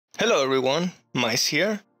Hello everyone, Mice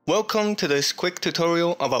here. Welcome to this quick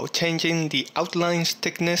tutorial about changing the outline's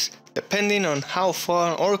thickness depending on how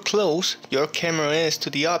far or close your camera is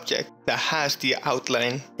to the object that has the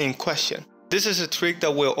outline in question. This is a trick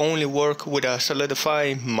that will only work with a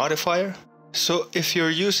Solidify modifier, so if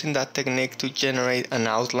you're using that technique to generate an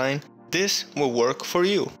outline, this will work for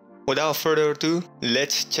you. Without further ado,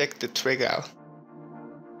 let's check the trick out.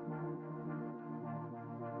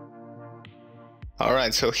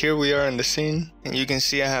 Alright, so here we are in the scene, and you can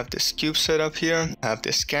see I have this cube set up here, I have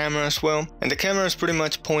this camera as well, and the camera is pretty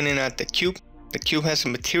much pointing at the cube. The cube has a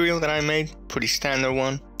material that I made, pretty standard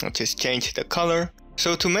one. I'll just change the color.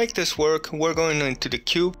 So to make this work, we're going into the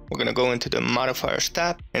cube, we're going to go into the modifiers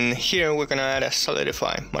tab, and here we're going to add a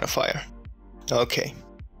Solidify modifier. Okay,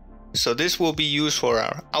 so this will be used for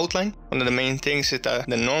our outline. One of the main things is that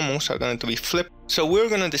the normals are going to be flipped. So we're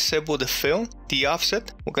going to disable the fill, the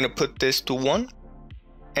offset, we're going to put this to 1.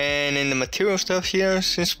 And in the material stuff here,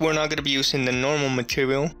 since we're not going to be using the normal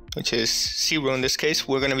material, which is 0 in this case,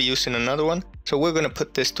 we're going to be using another one. So we're going to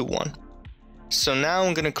put this to 1. So now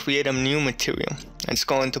I'm going to create a new material. It's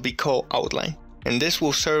going to be called outline. And this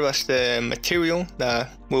will serve as the material that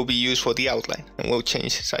will be used for the outline. And we'll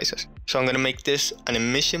change sizes. So I'm going to make this an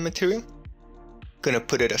emission material. Going to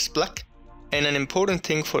put it as black. And an important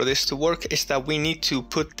thing for this to work is that we need to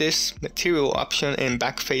put this material option in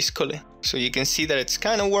backface culling. So you can see that it's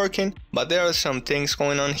kind of working, but there are some things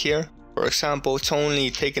going on here. For example, it's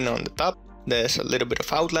only taken on the top. There's a little bit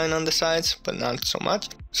of outline on the sides, but not so much.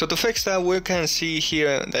 So to fix that, we can see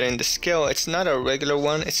here that in the scale, it's not a regular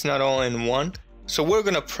one. It's not all in one. So we're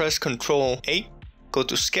going to press Ctrl 8, go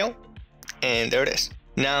to scale, and there it is.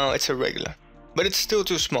 Now it's a regular, but it's still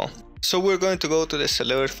too small. So we're going to go to the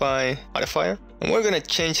Solidify modifier, and we're going to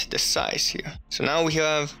change the size here. So now we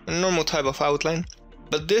have a normal type of outline,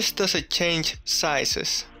 but this doesn't change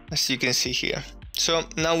sizes, as you can see here. So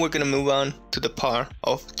now we're going to move on to the part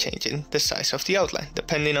of changing the size of the outline,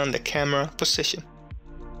 depending on the camera position.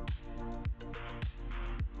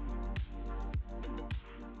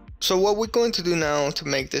 So what we're going to do now to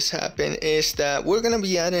make this happen is that we're going to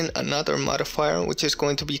be adding another modifier, which is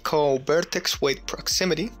going to be called Vertex Weight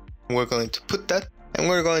Proximity. We're going to put that, and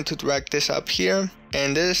we're going to drag this up here,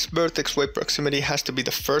 and this vertex weight proximity has to be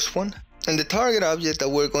the first one. And the target object that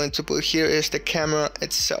we're going to put here is the camera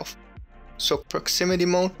itself. So proximity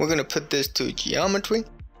mode, we're going to put this to geometry,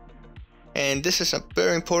 and this is a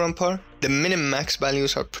very important part. The min and max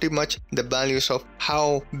values are pretty much the values of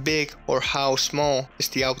how big or how small is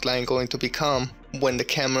the outline going to become when the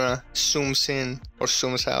camera zooms in or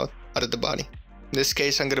zooms out of the body. In this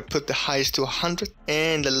case, I'm going to put the highest to 100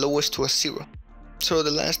 and the lowest to a 0. So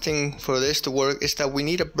the last thing for this to work is that we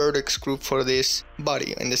need a vertex group for this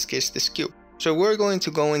body, in this case this cube. So we're going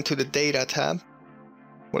to go into the data tab.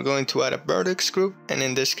 We're going to add a vertex group, and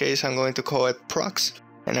in this case I'm going to call it prox,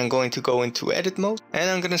 and I'm going to go into edit mode, and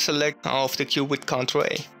I'm going to select off the cube with Ctrl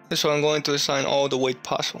A. So I'm going to assign all the weight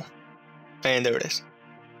possible, and there it is.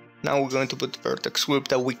 Now we're going to put the vertex group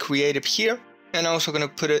that we created here, and I'm also going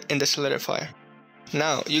to put it in the solidifier.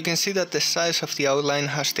 Now you can see that the size of the outline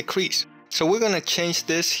has decreased. So we're going to change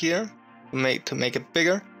this here to make it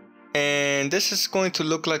bigger. And this is going to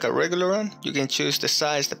look like a regular one. You can choose the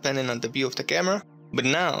size depending on the view of the camera. But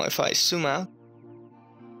now if I zoom out,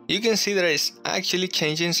 you can see that it's actually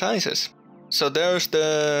changing sizes. So there's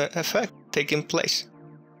the effect taking place.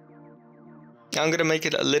 I'm going to make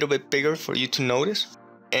it a little bit bigger for you to notice.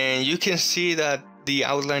 And you can see that the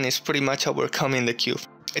outline is pretty much overcoming the cube.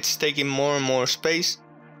 It's taking more and more space,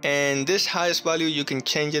 and this highest value you can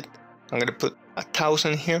change it. I'm going to put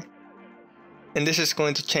 1000 here, and this is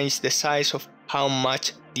going to change the size of how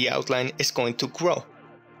much the outline is going to grow.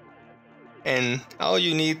 And all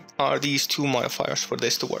you need are these two modifiers for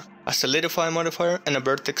this to work: a Solidify modifier and a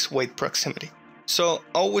Vertex Weight Proximity. So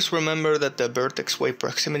always remember that the Vertex Weight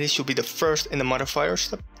Proximity should be the first in the modifier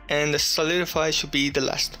step, and the Solidify should be the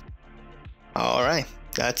last. Alright,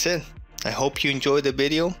 that's it. I hope you enjoyed the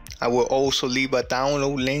video. I will also leave a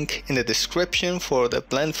download link in the description for the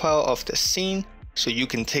blend file of the scene, so you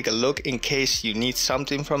can take a look in case you need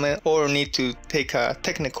something from it or need to take a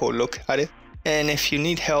technical look at it. And if you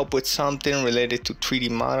need help with something related to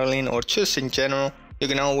 3D modeling or just in general, you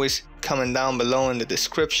can always comment down below in the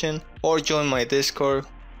description or join my Discord,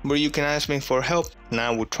 where you can ask me for help and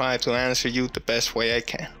I will try to answer you the best way I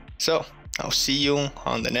can. So I'll see you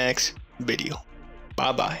on the next video.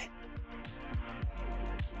 Bye bye.